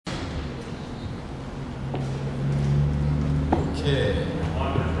Okay.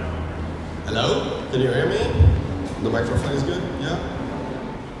 Hello? Can you hear me? The microphone is good? Yeah?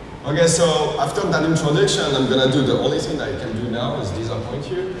 Okay, so after that introduction, I'm gonna do the only thing that I can do now is disappoint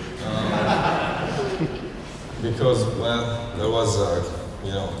you. Because, well, that was,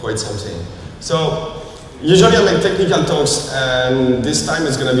 quite something. So, usually I make technical talks, and this time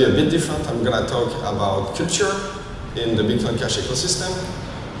it's gonna be a bit different. I'm gonna talk about culture in the Bitcoin Cash ecosystem.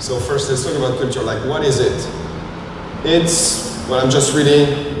 So first, let's talk about culture. Like, what is it? It's, well, I'm just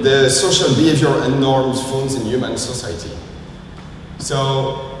reading, the social behavior and norms found in human society.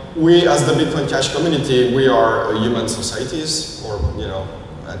 So we, as the Bitcoin Cash community, we are human societies, or,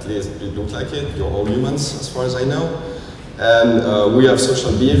 at least it looks like it. You're all humans, as far as I know. And we have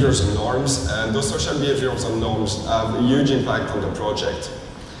social behaviors and norms, and those social behaviors and norms have a huge impact on the project.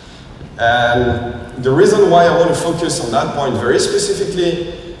 And the reason why I want to focus on that point very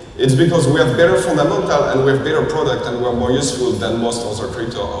specifically, it's because we have better fundamental and we have better product and we're more useful than most other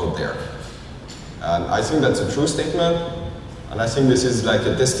crypto out there. And I think that's a true statement, and I think this is like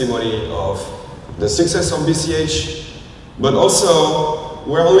a testimony of the success of BCH, but also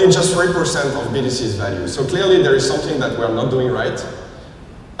we're only just 3% of BTC's value. So clearly there is something that we're not doing right,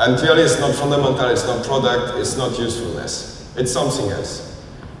 and clearly it's not fundamental, it's not product, it's not usefulness, it's something else.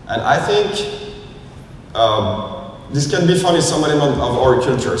 And I think this can be found in some element of our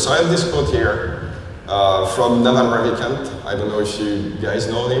culture. So I have this quote here from Naval Ravikant. I don't know if you guys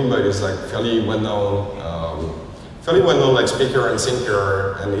know him, but he's like fairly well-known like speaker and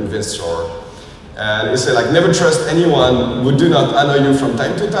thinker and investor. And he said, like, never trust anyone who do not annoy you from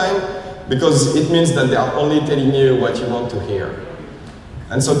time to time, because it means that they are only telling you what you want to hear.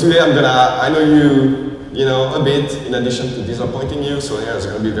 And so today I know you, a bit in addition to disappointing you. So yeah, it's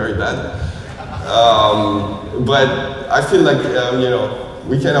going to be very bad. But I feel like,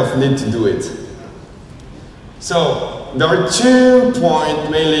 we kind of need to do it. So there are 2 points,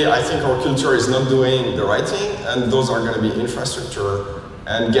 mainly I think our culture is not doing the right thing, and those are going to be infrastructure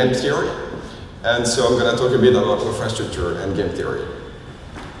and game theory. And so I'm going to talk a bit about infrastructure and game theory.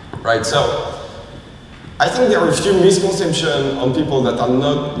 Right, so I think there are a few misconceptions on people that are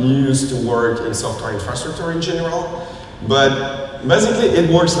not used to work in software infrastructure in general, but basically it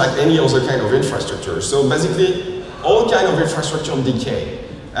works like any other kind of infrastructure. So basically, all kind of infrastructure decay.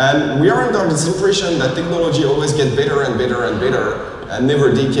 And we are under this impression that technology always gets better and better and better and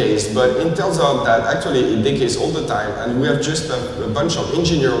never decays, but it turns out that actually it decays all the time, and we have just a bunch of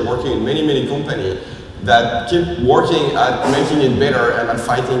engineers working in many, many companies that keep working at making it better and at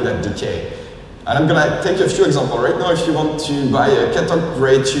fighting that decay. And I'm gonna take a few examples. Right now, if you want to buy a cathode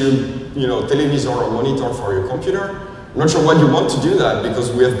ray tube, televisor or monitor for your computer, I'm not sure why you want to do that,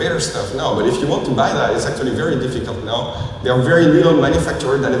 because we have better stuff now. But if you want to buy that, it's actually very difficult now. There are very little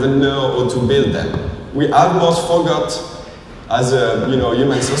manufacturers that even know how to build them. We almost forgot, as a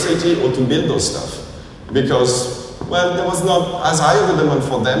human society, how to build those stuff, because, well, there was not as high of a demand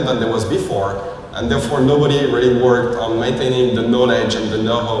for them than there was before, and therefore nobody really worked on maintaining the knowledge and the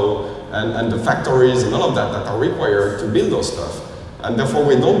know-how and the factories and all of that are required to build those stuff. And therefore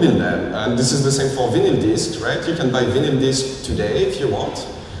we don't build them. And this is the same for vinyl discs, right? You can buy vinyl discs today if you want.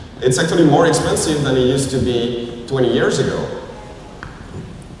 It's actually more expensive than it used to be 20 years ago.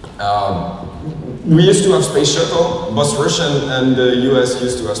 We used to have space shuttle. Both Russian and the US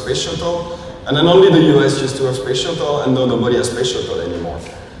used to have space shuttle. And then only the US used to have space shuttle, and now nobody has space shuttle anymore.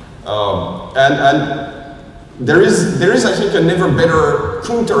 And there is, I think, a never better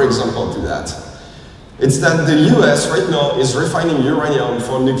counter-example to that. It's that the US right now is refining uranium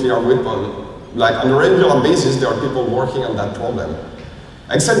for nuclear weapon. Like on a regular basis, there are people working on that problem.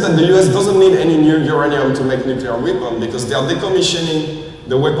 Except that the US doesn't need any new uranium to make nuclear weapon, because they are decommissioning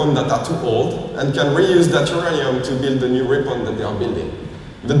the weapons that are too old and can reuse that uranium to build the new weapon that they are building.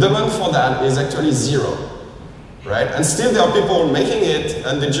 The demand for that is actually zero, right? And still there are people making it,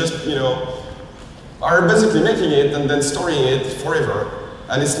 and they just, are basically making it and then storing it forever.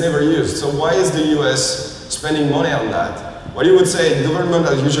 And it's never used. So why is the US spending money on that? Well, you would say government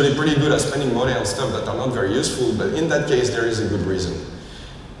are usually pretty good at spending money on stuff that are not very useful, but in that case, there is a good reason.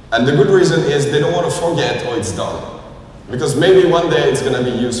 And the good reason is they don't want to forget how it's done, because maybe one day it's going to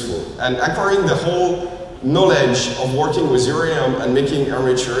be useful. And acquiring the whole knowledge of working with uranium and making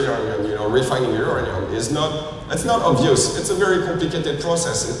enriched uranium, refining uranium it's not obvious. It's a very complicated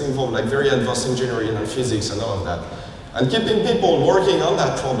process. It involves like very advanced engineering and physics and all of that. And keeping people working on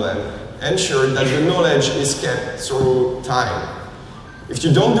that problem ensures that the knowledge is kept through time. If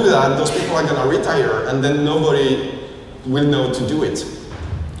you don't do that, those people are going to retire, and then nobody will know to do it.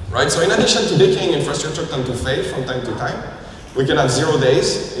 Right? So in addition to decaying, infrastructure tend to fail from time to time. We can have 0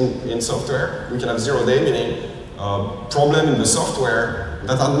 days in software. We can have 0 day, meaning problems in the software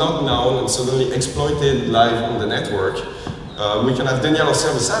that are not known and suddenly exploited live on the network. We can have denial of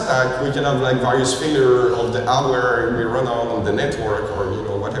service attack. We can have like various failure of the hardware we run on the network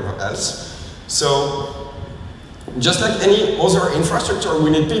or whatever else. So just like any other infrastructure,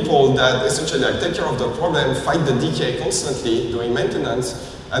 we need people that essentially like take care of the problem, fight the decay constantly, doing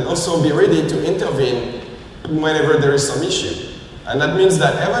maintenance, and also be ready to intervene whenever there is some issue. And that means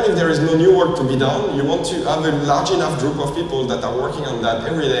that even if there is no new work to be done, you want to have a large enough group of people that are working on that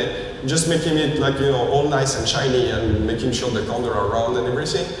every day, just making it like, all nice and shiny and making sure the counter are around and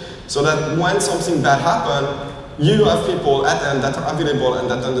everything, so that when something bad happens, you have people at hand that are available and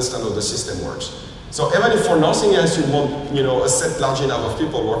that understand how the system works. So even if for nothing else, you want a set large enough of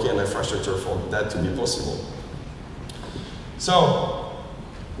people working on infrastructure for that to be possible. So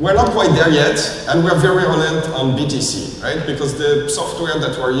we're not quite there yet, and we're very reliant on BTC, right? Because the software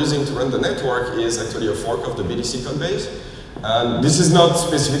that we're using to run the network is actually a fork of the BTC code base. And this is not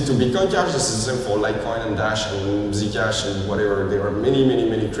specific to Bitcoin Cash, this is the same for Litecoin and Dash and Zcash and whatever. There are many, many,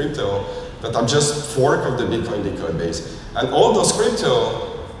 many crypto that are just fork of the Bitcoin code base. And all those crypto,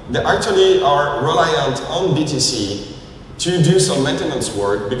 they actually are reliant on BTC to do some maintenance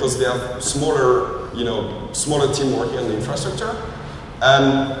work because they have smaller, smaller team working on the infrastructure.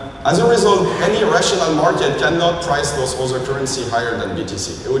 And as a result, any rational market cannot price those other currency higher than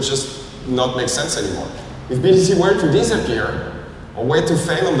BTC. It would just not make sense anymore. If BTC were to disappear or were to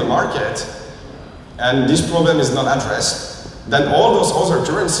fail on the market, and this problem is not addressed, then all those other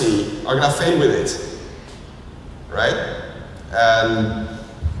currency are going to fail with it, right? And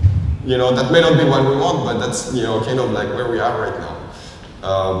that may not be what we want, but that's kind of like where we are right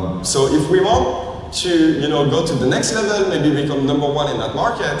now. So if we want to go to the next level, maybe become #1 in that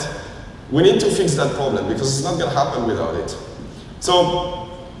market, we need to fix that problem because it's not going to happen without it. So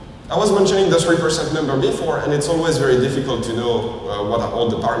I was mentioning the 3% number before, and it's always very difficult to know what are all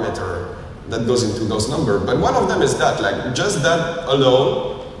the parameters that goes into those numbers. But one of them is that, like, just that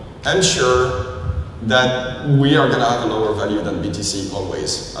alone ensure that we are going to have a lower value than BTC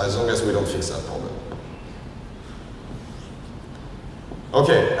always, as long as we don't fix that problem.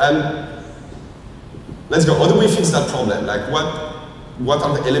 Okay, and let's go. How do we fix that problem? Like, what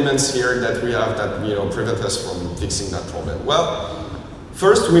are the elements here that we have that prevent us from fixing that problem? Well,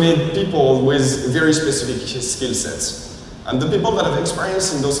 first we need people with very specific skill sets, and the people that have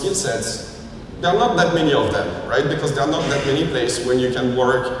experience in those skill sets, there are not that many of them, right? Because there are not that many places when you can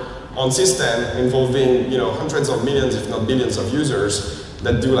work on system involving hundreds of millions, if not billions, of users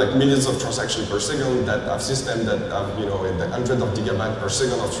that do like millions of transactions per second, that have systems that have the hundreds of gigabytes per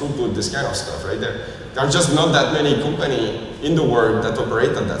second of throughput, this kind of stuff, right? There are just not that many companies in the world that operate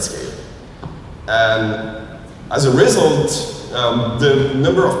at that scale. And as a result, the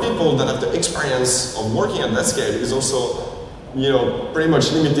number of people that have the experience of working at that scale is also pretty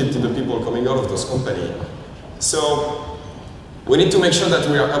much limited to the people coming out of those companies. So we need to make sure that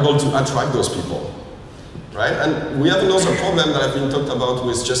we are able to attract those people, right? And we have another problem that I've been talked about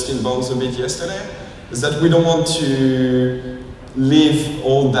with Justin Bones a bit yesterday, is that we don't want to leave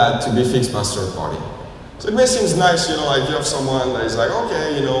all that to be fixed by third party. So it may seem nice, like you have someone that is like,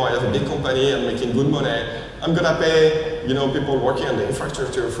 okay, I have a big company, I'm making good money, I'm gonna pay, people working on the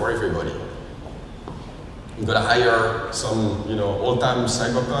infrastructure for everybody. I'm gonna hire some, old-time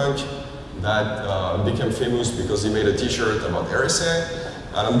cyberpunk that became famous because he made a T-shirt about RSA,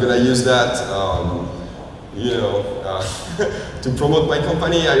 and I'm gonna use that, to promote my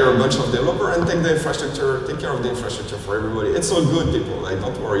company, hire a bunch of developers, and take care of the infrastructure for everybody. It's all good, people. Like,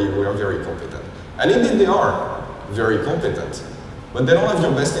 don't worry, we are very competent, and indeed they are very competent, but they don't have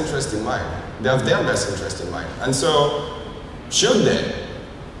your best interest in mind. They have their best interest in mind, and so should they?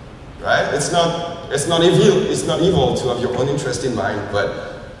 Right? It's not evil to have your own interest in mind, but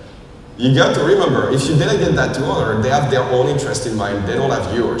you got to remember, if you delegate that to others, they have their own interest in mind, they don't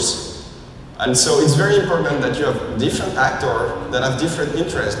have yours. And so it's very important that you have different actors that have different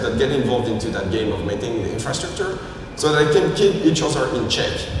interests that get involved into that game of maintaining the infrastructure so they can keep each other in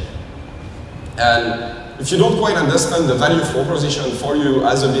check. And if you don't quite understand the value proposition for you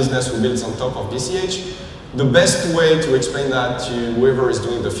as a business who builds on top of BCH, the best way to explain that to whoever is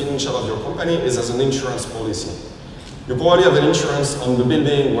doing the financial of your company is as an insurance policy. You probably have an insurance on the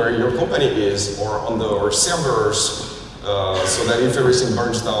building where your company is, or on the servers, so that if everything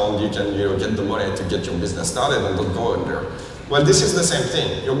burns down, you can get the money to get your business started and don't go in there. Well, this is the same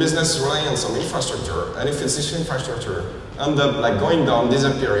thing. Your business is relying on some infrastructure, and if it's this infrastructure ends up like going down,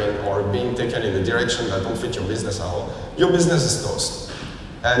 disappearing, or being taken in a direction that don't fit your business at all, your business is toast.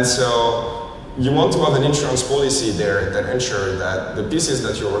 And so you want to have an insurance policy there that ensures that the pieces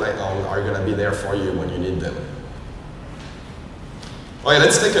that you rely on are going to be there for you when you need them. Okay,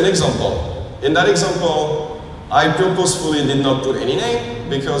 let's take an example. In that example, I purposefully did not put any name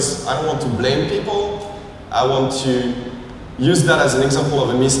because I don't want to blame people. I want to use that as an example of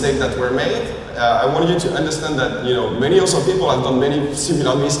a mistake that were made. I want you to understand that many also people have done many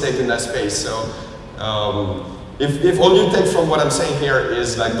similar mistakes in that space. So if all you take from what I'm saying here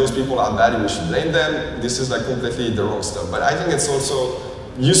is like those people are bad and we should blame them, this is like completely the wrong stuff. But I think it's also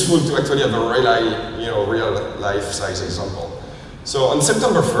useful to actually have a real life size example. So on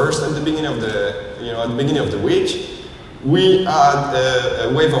September 1st, at the beginning of the week, we had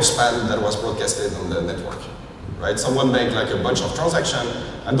a wave of spam that was broadcasted on the network. Right? Someone made like a bunch of transactions,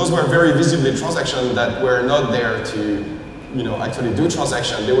 and those were very visibly transactions that were not there to actually do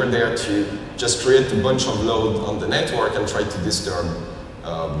transactions. They were there to just create a bunch of load on the network and try to disturb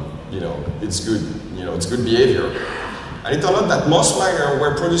its good behavior. And it turned out that most miners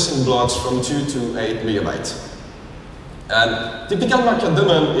were producing blocks from 2 to 8 megabytes. And typical market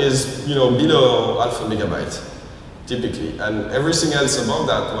demand is below half a megabyte, typically. And everything else above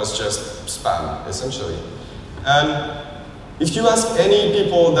that was just spam, essentially. And if you ask any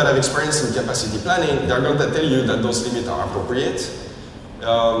people that have experience in capacity planning, they're going to tell you that those limits are appropriate.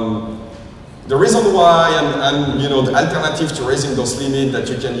 The reason why and the alternative to raising those limits that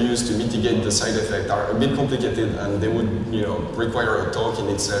you can use to mitigate the side effect are a bit complicated, and they would require a talk in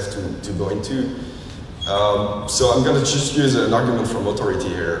itself to go into. So I'm going to just use an argument from authority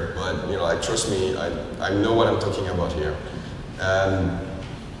here, but trust me, I know what I'm talking about here.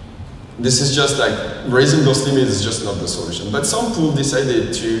 This is just like raising those limits is just not the solution. But some pool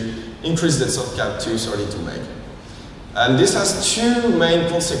decided to increase the soft cap to 32 meg. And this has two main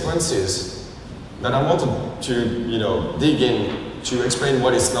consequences that I wanted to dig in to explain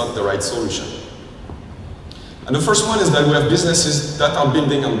what is not the right solution. And the first one is that we have businesses that are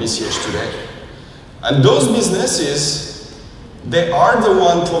building on BCH today. And those businesses, they are the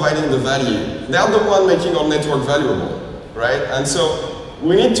one providing the value. They are the one making our network valuable, right? And so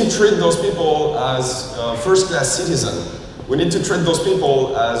we need to treat those people as first-class citizens. We need to treat those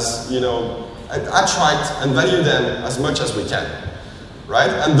people as, attract and value them as much as we can, right?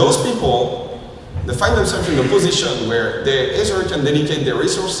 And those people, they find themselves in a position where they either can dedicate their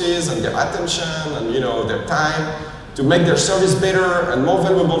resources and their attention and their time to make their service better and more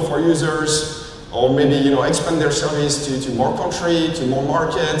valuable for users, or maybe expand their service to more country, to more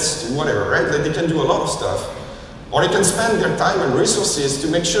markets, to whatever, right? Like they can do a lot of stuff. Or they can spend their time and resources to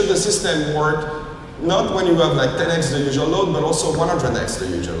make sure the system works, not when you have like 10x the usual load, but also 100x the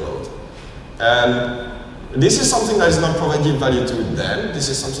usual load. And this is something that is not providing value to them. This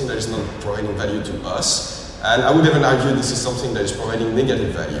is something that is not providing value to us. And I would even argue this is something that is providing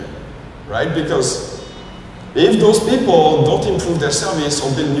negative value, right? Because if those people don't improve their service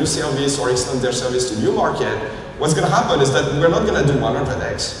or build new service or extend their service to new market, what's going to happen is that we're not going to do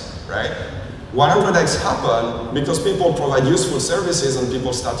 100x, right? 100x happen because people provide useful services and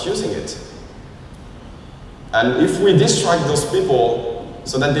people start using it. And if we distract those people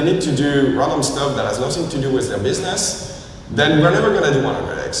so that they need to do random stuff that has nothing to do with their business, then we're never going to do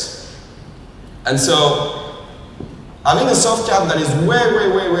 100x. And so having a soft cap that is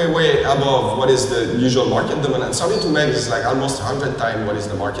way above what is the usual market demand, and 32 meg is like almost 100 times what is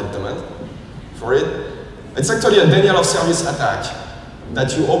the market demand for it. It's actually a denial of service attack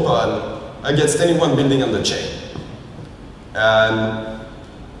that you open against anyone building on the chain. And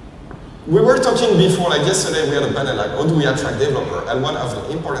we were talking before, like yesterday we had a panel, like how do we attract developers? And one of the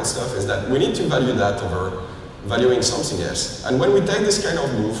important stuff is that we need to value that over valuing something else. And when we take this kind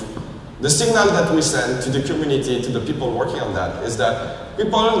of move, the signal that we send to the community, to the people working on that, is that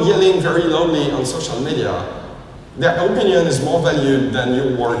people yelling very loudly on social media, their opinion is more valued than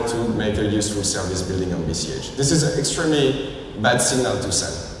your work to make a useful service building on BCH. This is an extremely bad signal to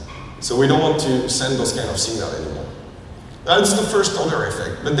send. So we don't want to send those kind of signal anymore. That's the first order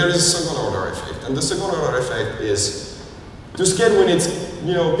effect, but there is a second order effect. And the second order effect is to scale when it's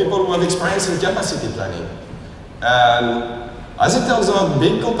people who have experience in capacity planning. And as it turns out,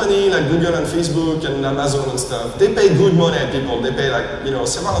 big companies like Google and Facebook and Amazon and stuff, they pay good money at people. They pay like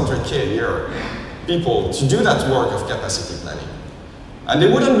several hundred K a year people to do that work of capacity planning. And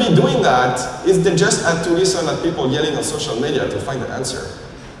they wouldn't be doing that if they just had to listen at people yelling on social media to find the answer.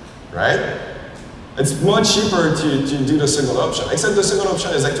 Right? It's much cheaper to do the second option, except the second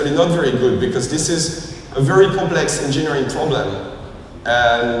option is actually not very good because this is a very complex engineering problem,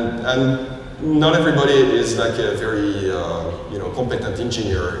 and not everybody is like a very competent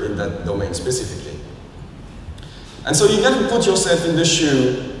engineer in that domain specifically. And so you got to put yourself in the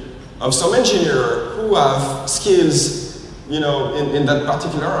shoe of some engineer who have skills in that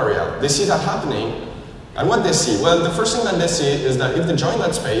particular area. They see that happening, And what they see? Well, the first thing that they see is that if they join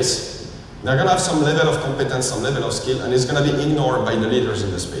that space, they're going to have some level of competence, some level of skill, and it's going to be ignored by the leaders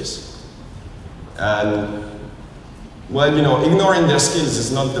in the space. And, well, you know, ignoring their skills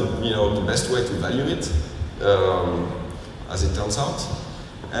is not the, you know, the best way to value it, as it turns out.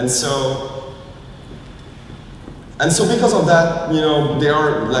 And so because of that, you know, they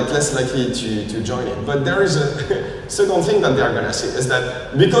are like less likely to join it. But there is a second thing that they are going to see is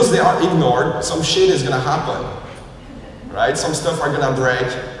that because they are ignored, some shit is going to happen, right? Some stuff are going to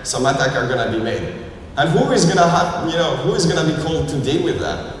break, some attacks are going to be made. And who is going to have, you know, who is going to be called to deal with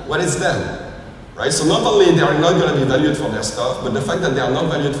that? Well, it's them, right? So not only they are not going to be valued for their stuff, but the fact that they are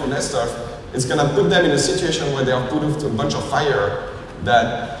not valued for their stuff, it's going to put them in a situation where they are put into a bunch of fire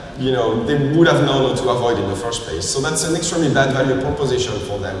that, you know, they would have known how to avoid in the first place. So that's an extremely bad value proposition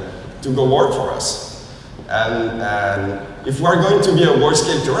for them to go work for us. And if we're going to be a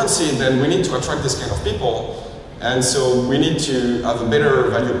world-scale currency, then we need to attract this kind of people. And so we need to have a better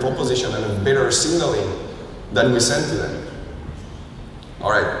value proposition and a better signaling that we send to them.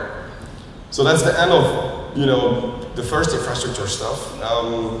 All right. So that's the end of, you know, the first infrastructure stuff.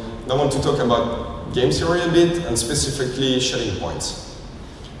 Now I want to talk about game theory a bit, and specifically shelling points.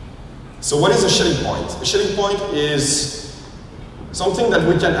 So what is a shelling point? A shelling point is something that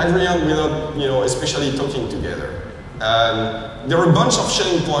we can agree on without, you know, especially talking together. And there are a bunch of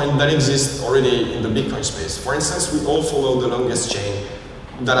shelling points that exist already in the Bitcoin space. For instance, we all follow the longest chain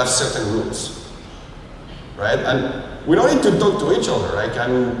that have certain rules, right? And we don't need to talk to each other. Like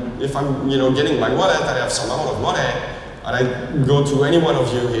if I'm, you know, getting my wallet and I have some amount of money, and I go to any one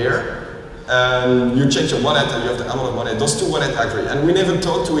of you here, and you check your wallet and you have the amount of money, those two wallets agree. And we never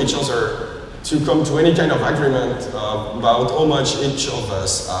talk to each other to come to any kind of agreement about how much each of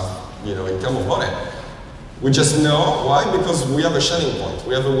us have, you know, in terms of money. We just know. Why? Because we have a shelling point.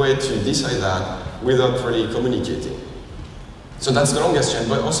 We have a way to decide that without really communicating. So that's the longest chain,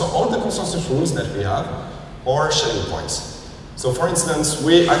 but also all the consensus rules that we have are shelling points. So for instance,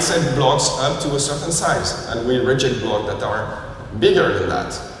 we accept blocks up to a certain size, and we reject blocks that are bigger than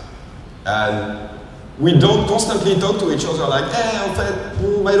that. And we don't constantly talk to each other like, hey, en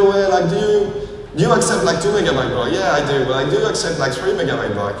fait, by the way, like, do you accept like 2 megabyte block? Yeah, I do. But like, do you accept like 3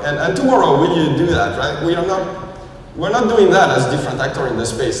 megabyte block? And tomorrow, will you do that, right? We're not doing that as different actors in the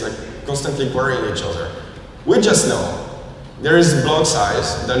space, like constantly querying each other. We just know there is a block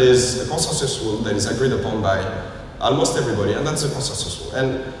size that is a consensus rule that is agreed upon by almost everybody, and that's a consensus rule.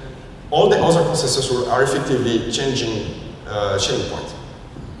 And all the other consensus rules are effectively changing shelling point.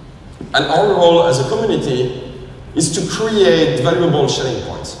 And our role as a community is to create valuable shelling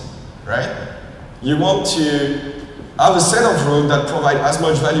points, right? You want to have a set of rules that provide as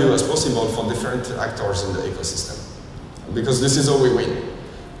much value as possible for different actors in the ecosystem, because this is how we win.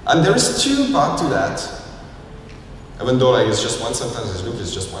 And there is two parts to that, even though like it's just one sentence, this loop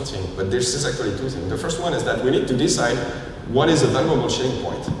is just one thing, but this is actually two things. The first one is that we need to decide what is a valuable shelling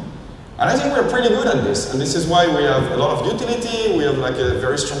point. And I think we're pretty good at this, and this is why we have a lot of utility, we have like a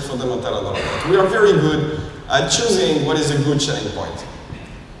very strong fundamental and all of that. We are very good at choosing what is a good shelling point.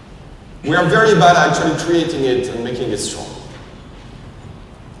 We are very bad at actually creating it and making it strong.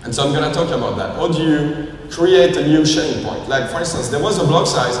 And so I'm going to talk about that. How do you create a new shelling point? Like for instance, there was a block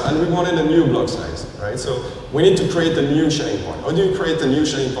size and we wanted a new block size, right? So we need to create a new shelling point. How do you create a new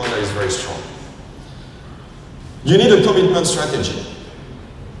shelling point that is very strong? You need a commitment strategy.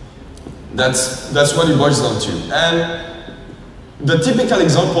 That's what it boils down to. And the typical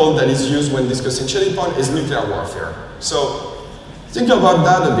example that is used when discussing shelling point is nuclear warfare. So think about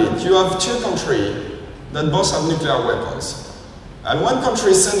that a bit. You have two countries that both have nuclear weapons. And one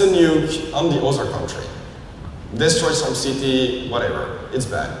country sends a nuke on the other country. Destroy some city, whatever. It's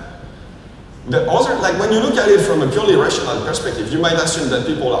bad. The other, like when you look at it from a purely rational perspective, you might assume that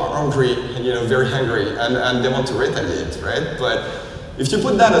people are hungry and, you know, very hungry and they want to retaliate, right? But if you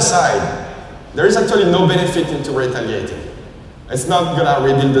put that aside, there is actually no benefit into retaliating. It's not gonna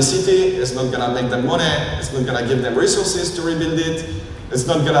rebuild the city, it's not gonna make them money, it's not gonna give them resources to rebuild it, it's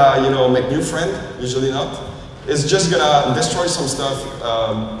not gonna, you know, make new friends, usually not. It's just gonna destroy some stuff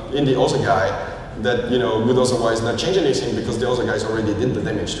in the other guy that, you know, would otherwise not change anything because the other guys already did the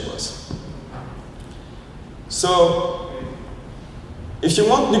damage to us. So, if you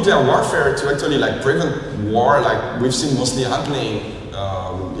want nuclear warfare to actually like prevent war, like we've seen mostly happening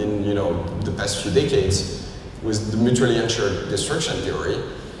in, you know, the past few decades with the mutually assured destruction theory,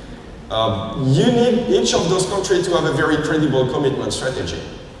 you need each of those countries to have a very credible commitment strategy,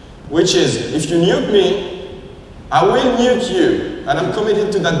 which is, if you nuke me, I will nuke you, and I'm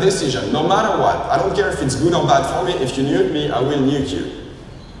committed to that decision, no matter what. I don't care if it's good or bad for me, if you nuke me, I will nuke you.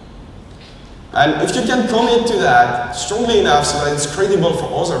 And if you can commit to that strongly enough so that it's credible for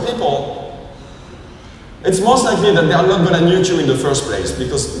other people, it's most likely that they are not going to nuke you in the first place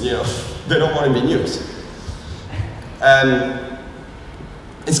because they don't want to be nuked. And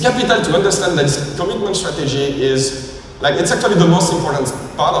it's capital to understand that this commitment strategy is it's actually the most important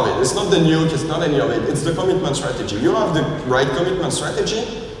part of it. It's not the nuke, it's not any of it, it's the commitment strategy. You don't have the right commitment strategy,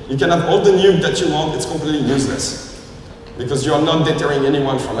 you can have all the nuke that you want, it's completely useless. Because you are not deterring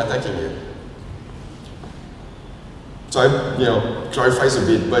anyone from attacking you. So I clarifies a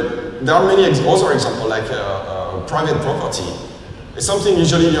bit, but there are many other examples, like private property. It's something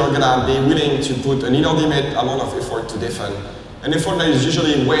usually you're gonna be willing to put an inordinate amount of effort to defend, an effort that is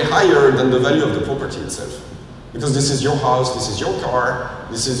usually way higher than the value of the property itself. Because this is your house, this is your car,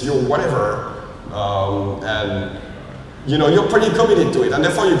 this is your whatever, and you're pretty committed to it, and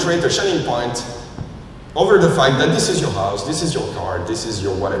therefore you create a shelling point over the fact that this is your house, this is your car, this is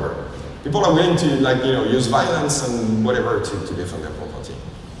your whatever. People are willing to use violence and whatever to defend their property.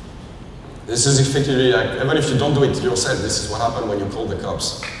 This is effectively even if you don't do it yourself, this is what happened when you call the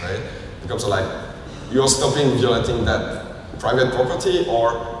cops, right? The cops are like, you're stopping violating that private property,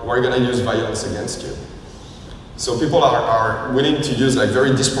 or we're gonna use violence against you. So people are willing to use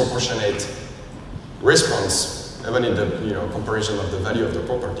very disproportionate response, even in the comparison of the value of the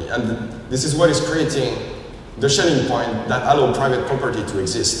property. And this is what is creating the shelling point that allow private property to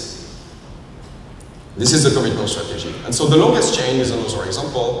exist. This is the commitment strategy. And so the longest chain is another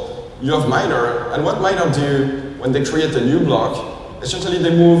example. You have miner, and what miner do when they create a new block, essentially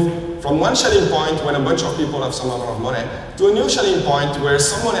they move from one shelling point when a bunch of people have some amount of money to a new shelling point where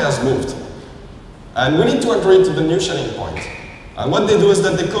some money has moved. And we need to agree to the new shelling point. And what they do is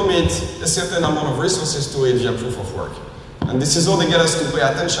that they commit a certain amount of resources to it via proof of work. And this is how they get us to pay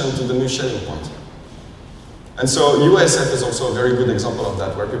attention to the new shelling point. And so USF is also a very good example of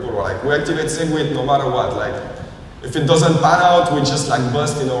that, where people were like, we activate SegWit no matter what. If it doesn't pan out, we just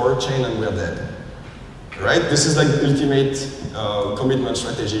bust in our chain and we're dead. Right? This is the ultimate commitment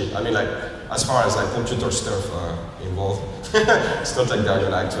strategy. I mean, as far as computer stuff involved. It's not like they're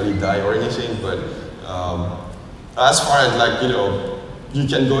gonna actually die or anything, but as far as you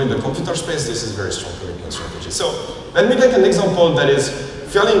can go in the computer space, this is very strong commitment strategy. So let me take an example that is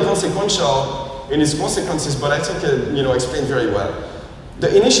fairly inconsequential in its consequences, but I think explained very well.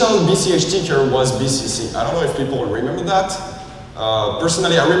 The initial BCH ticker was BCC. I don't know if people remember that.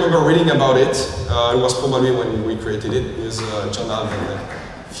 Personally, I remember reading about it. It was probably when we created it. It was John Alvin and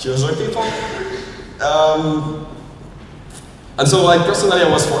a few other people. And so, personally, I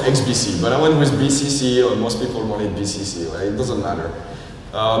was for XBC, but I went with BCC, or most people wanted BCC, right? It doesn't matter.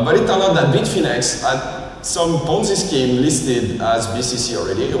 But it turned out that Bitfinex had some Ponzi scheme listed as BCC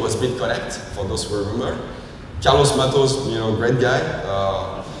already. It was BitConnect, for those who remember. Carlos Matos, great guy.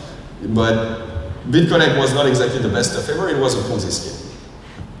 But BitConnect was not exactly the best of ever. It was a Ponzi scheme.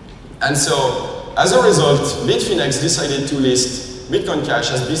 And so, as a result, Bitfinex decided to list Bitcoin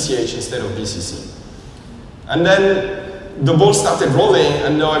Cash as BCH instead of BCC. And then the ball started rolling,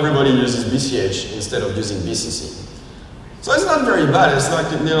 and now everybody uses BCH instead of using BCC. So it's not very bad. It's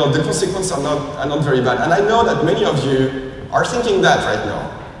the consequences are not very bad. And I know that many of you are thinking that right now.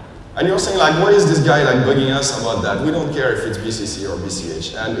 And you're saying why is this guy bugging us about that? We don't care if it's BCC or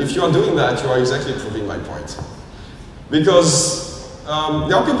BCH. And if you are doing that, you are exactly proving my point. Because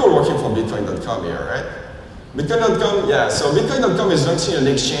there are people working for Bitcoin.com here, right? Bitcoin.com, yeah. So Bitcoin.com is launching an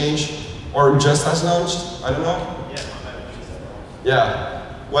exchange, or just has launched. I don't know. Yeah.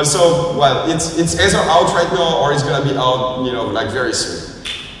 Well, it's either out right now or it's gonna be out, very soon.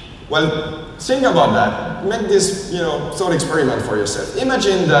 Well, think about that. Make this, thought experiment for yourself.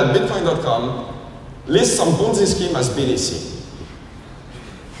 Imagine that Bitcoin.com lists some Ponzi scheme as BTC,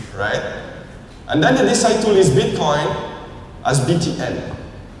 right? And then they decide to list Bitcoin as BTN.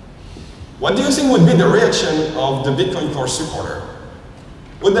 What do you think would be the reaction of the Bitcoin Core supporter?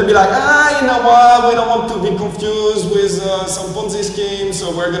 Would they be like, you know what, we don't want to be confused with some Ponzi scheme,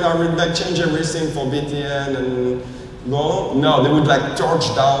 so we're gonna change everything for BTN and go? No, they would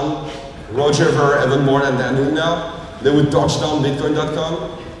torch down Roger Ver even more than they're doing now. They would torch down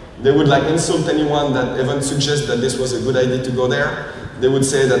Bitcoin.com. They would insult anyone that even suggests that this was a good idea to go there. They would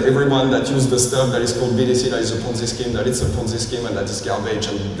say that everyone that used the stuff that is called BTC, that is a Ponzi scheme, that it's a Ponzi scheme and that is garbage,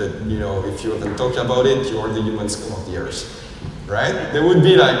 and that if you even talk about it, you are the human scum of the earth. Right? They would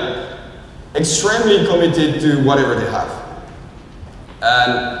be extremely committed to whatever they have.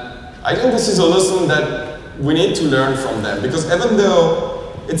 And I think this is a lesson that we need to learn from them, because even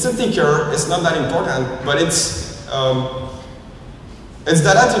though it's a ticker, it's not that important, but it's that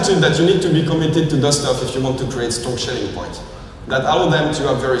attitude that you need to be committed to the stuff if you want to create strong shelling points. that allow them to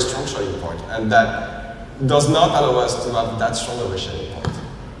have very strong sharding point, and that does not allow us to have that strong of a sharding point.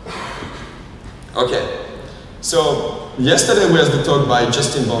 Okay, so yesterday we had the talk by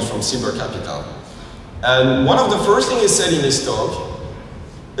Justin Bones from Silver Capital, and one of the first things he said in his talk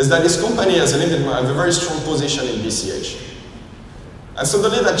is that his company has a very strong position in BCH. And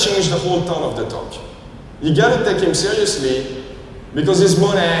suddenly that changed the whole tone of the talk. You gotta take him seriously because his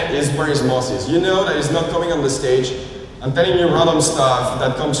money is where his mouth is. You know that he's not coming on the stage and telling you random stuff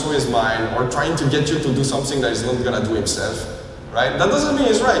that comes through his mind or trying to get you to do something that he's not gonna do himself, right? That doesn't mean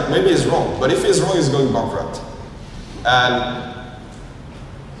he's right, maybe he's wrong, but if he's wrong, he's going bankrupt. And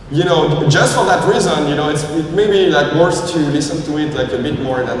you know, just for that reason, you know, it may be like worth to listen to it like a bit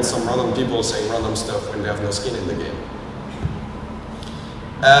more than some random people saying random stuff when they have no skin in the game.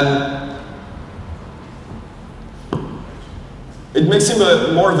 And it makes him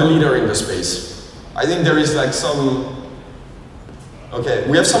more of a leader in the space. I think there is like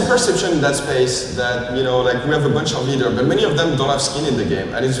we have some perception in that space that, you know, like we have a bunch of leaders, but many of them don't have skin in the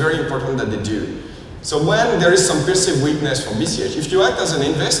game, and it's very important that they do. So when there is some perceived weakness from BCH, if you act as an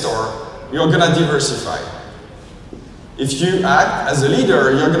investor, you're gonna diversify. If you act as a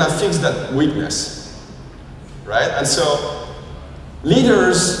leader, you're gonna fix that weakness, right? And so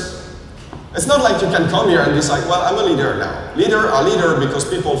leaders, it's not like you can come here and decide, well, I'm a leader now. Leader are leader because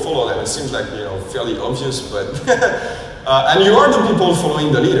people follow them. It seems like, you know, fairly obvious, but and you are the people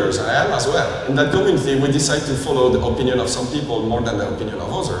following the leaders, and I am as well. In that community, we decide to follow the opinion of some people more than the opinion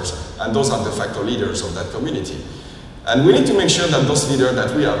of others, and those are de facto leaders of that community. And we need to make sure that those leaders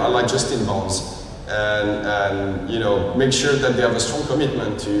that we have are like Justin Bones, and you know, make sure that they have a strong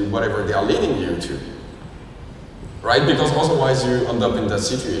commitment to whatever they are leading you to, right? Because otherwise you end up in that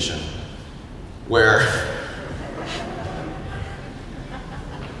situation where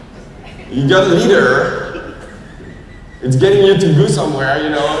you got a leader. It's getting you to go somewhere,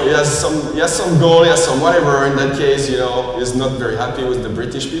 you know, he has some goal, he has some whatever. In that case, you know, he's not very happy with the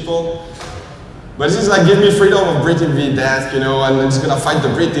British people. But he's like, give me freedom of Britain v. death, you know, and he's gonna fight the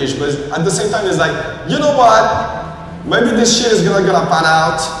British. But at the same time, he's like, you know what? Maybe this shit is gonna pan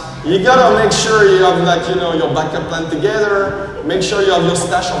out. You gotta make sure you have, like, you know, your backup plan together. Make sure you have your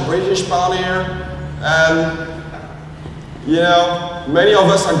stash of British pound here. And, you know, many of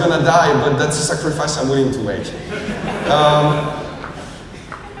us are gonna die, but that's a sacrifice I'm willing to make.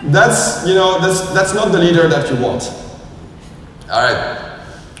 That's, you know, that's not the leader that you want. All right.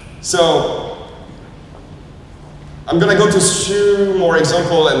 So I'm gonna go to a few more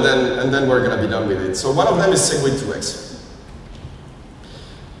examples, and then we're gonna be done with it. So one of them is Segwit 2x.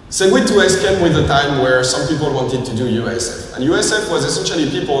 Segwit 2x came with a time where some people wanted to do USF, and USF was essentially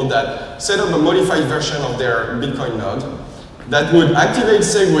people that set up a modified version of their Bitcoin node that would activate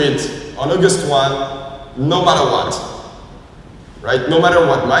Segwit on August 1, no matter what. Right? No matter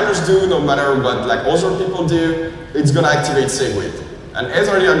what miners do, no matter what like other people do, it's gonna activate Segwit. And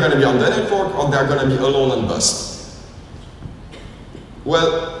either they are gonna be on the network or they're gonna be alone and bust.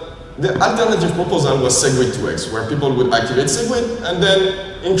 Well, the alternative proposal was Segwit 2x, where people would activate Segwit and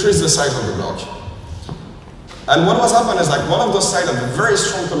then increase the size of the block. And what was happening is like one of those sides had a very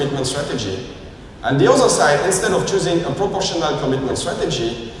strong commitment strategy, and the other side, instead of choosing a proportional commitment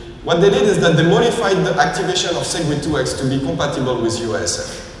strategy, what they did is that they modified the activation of Segwit 2x to be compatible with USF.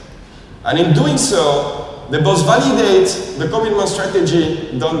 And in doing so, they both validate the commitment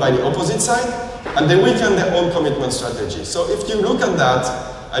strategy done by the opposite side, and they weaken their own commitment strategy. So if you look at that,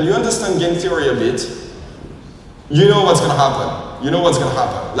 and you understand game theory a bit, you know what's gonna happen. You know what's gonna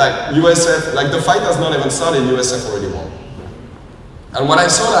happen. Like USF, like the fight has not even started, USF already won. And when I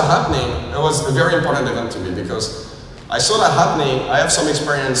saw that happening, it was a very important event to me because I saw that happening. I have some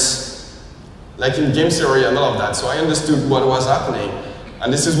experience like in game theory and all of that, so I understood what was happening.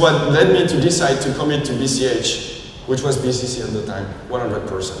 And this is what led me to decide to commit to BCH, which was BCC at the time,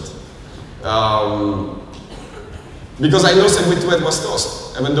 100%. Because I know Segwit 2x was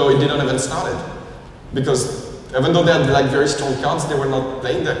toast, even though it didn't even started. Because even though they had like very strong cards, they were not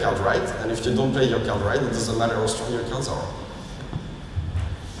playing their card right. And if you don't play your card right, it doesn't matter how strong your cards are.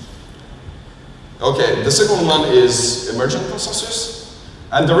 Okay, the second one is emergent consensus.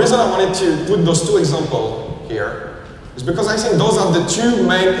 And the reason I wanted to put those two examples here is because I think those are the two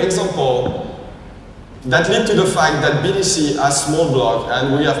main examples that lead to the fact that BTC has small block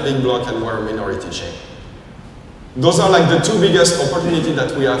and we have big block and we're a minority chain. Those are like the two biggest opportunities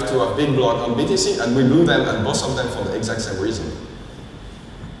that we have to have big block on BTC, and we do them and both of them for the exact same reason.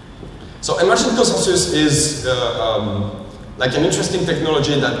 So emergent consensus is like an interesting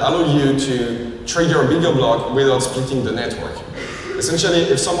technology that allows you to trigger a bigger block without splitting the network. Essentially,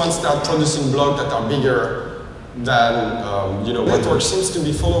 if someone starts producing blocks that are bigger then network seems to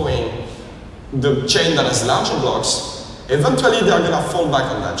be following the chain that has larger blocks, eventually they're going to fall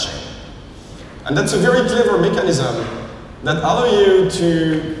back on that chain. And that's a very clever mechanism that allows you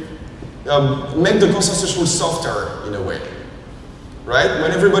to make the consensus rule softer in a way. Right?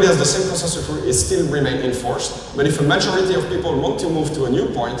 When everybody has the same consensus rule, it still remains enforced. But if a majority of people want to move to a new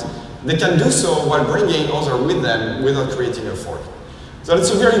point, they can do so while bringing others with them without creating a fork. So it's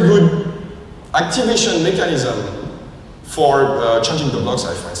a very good activation mechanism for changing the block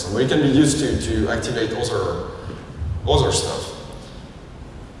size, for instance, where it can be used to activate other stuff.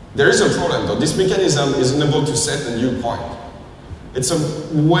 There is a problem though. This mechanism is unable to set a new point. It's a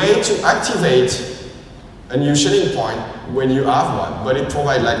way to activate a new shading point when you have one, but it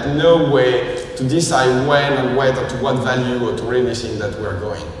provides like no way to decide when and where or to what value or to anything that we're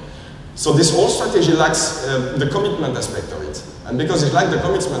going. So this whole strategy lacks the commitment aspect of it. And because it lacked the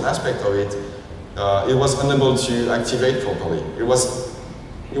commitment aspect of it, it was unable to activate properly. It was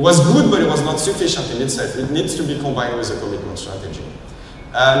good, but it was not sufficient in itself. It needs to be combined with a commitment strategy.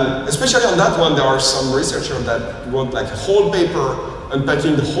 And especially on that one, there are some researchers that wrote like a whole paper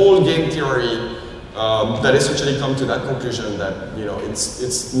unpacking the whole game theory that essentially come to that conclusion that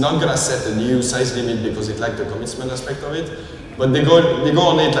it's not gonna set a new size limit because it lacked the commitment aspect of it. But they go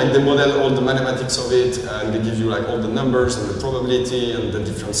on it, like they model all the mathematics of it, and they give you like all the numbers and the probability and the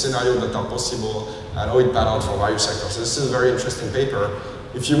different scenarios that are possible and how it panned out for various sectors. So this is a very interesting paper.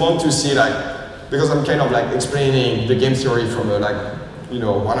 If you want to see because I'm kind of like explaining the game theory from a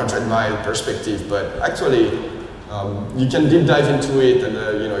 100-mile perspective, but actually you can deep dive into it, and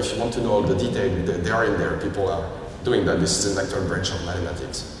if you want to know all the details, they are in there. People are doing that. This is an actual branch of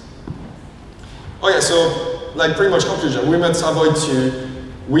mathematics. Okay, so pretty much conclusion, we must avoid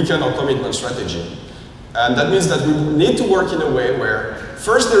to weaken our commitment strategy. And that means that we need to work in a way where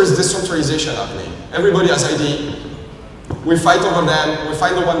first there is decentralization happening. Everybody has ID. We fight over them, we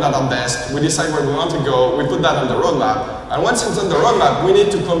find the one that are best, we decide where we want to go, we put that on the roadmap, and once it's on the roadmap, we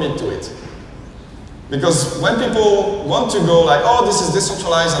need to commit to it. Because when people want to go like, oh, this is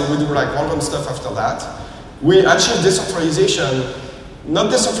decentralized, and we do like random stuff after that, we achieve decentralization,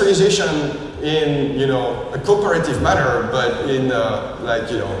 not decentralization in a cooperative manner, but in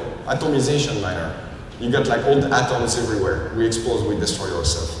atomization manner. You got like all the atoms everywhere. We expose, we destroy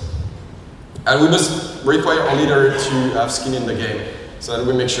ourselves. And we must require our leader to have skin in the game, so that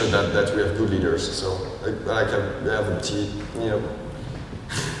we make sure that we have good leaders. So I have a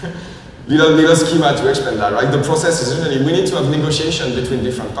little schema to explain that, right? The process is usually we need to have negotiation between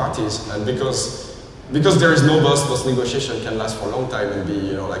different parties, and because there is no boss, those negotiations can last for a long time and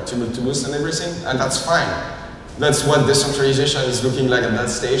be tumultuous and everything, and that's fine. That's what decentralization is looking like at that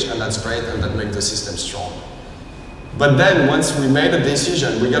stage, and that's great, and that makes the system strong. But then once we made a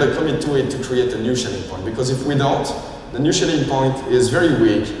decision, we got to commit to it to create a new shading point, because if we don't, the new shading point is very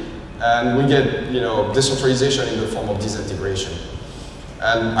weak, and we get decentralization in the form of disintegration.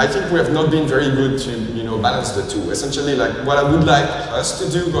 And I think we have not been very good to balance the two. Essentially, what I would like us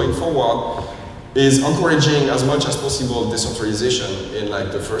to do going forward is encouraging as much as possible decentralization in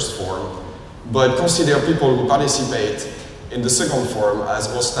the first form, but consider people who participate in the second form as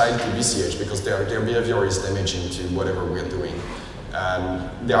hostile to BCH because their behavior is damaging to whatever we're doing. And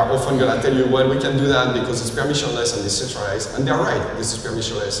they are often going to tell you, well, we can do that because it's permissionless and decentralized. And they're right, this is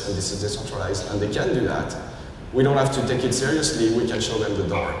permissionless and this is decentralized, and they can do that. We don't have to take it seriously, we can show them the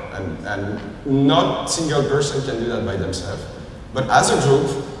door. And not a single person can do that by themselves. But as a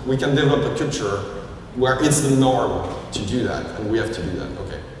group, we can develop a culture where it's the norm to do that, and we have to do that.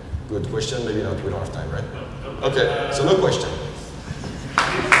 Okay, good question, maybe not, we don't have time, right? Okay, so no question.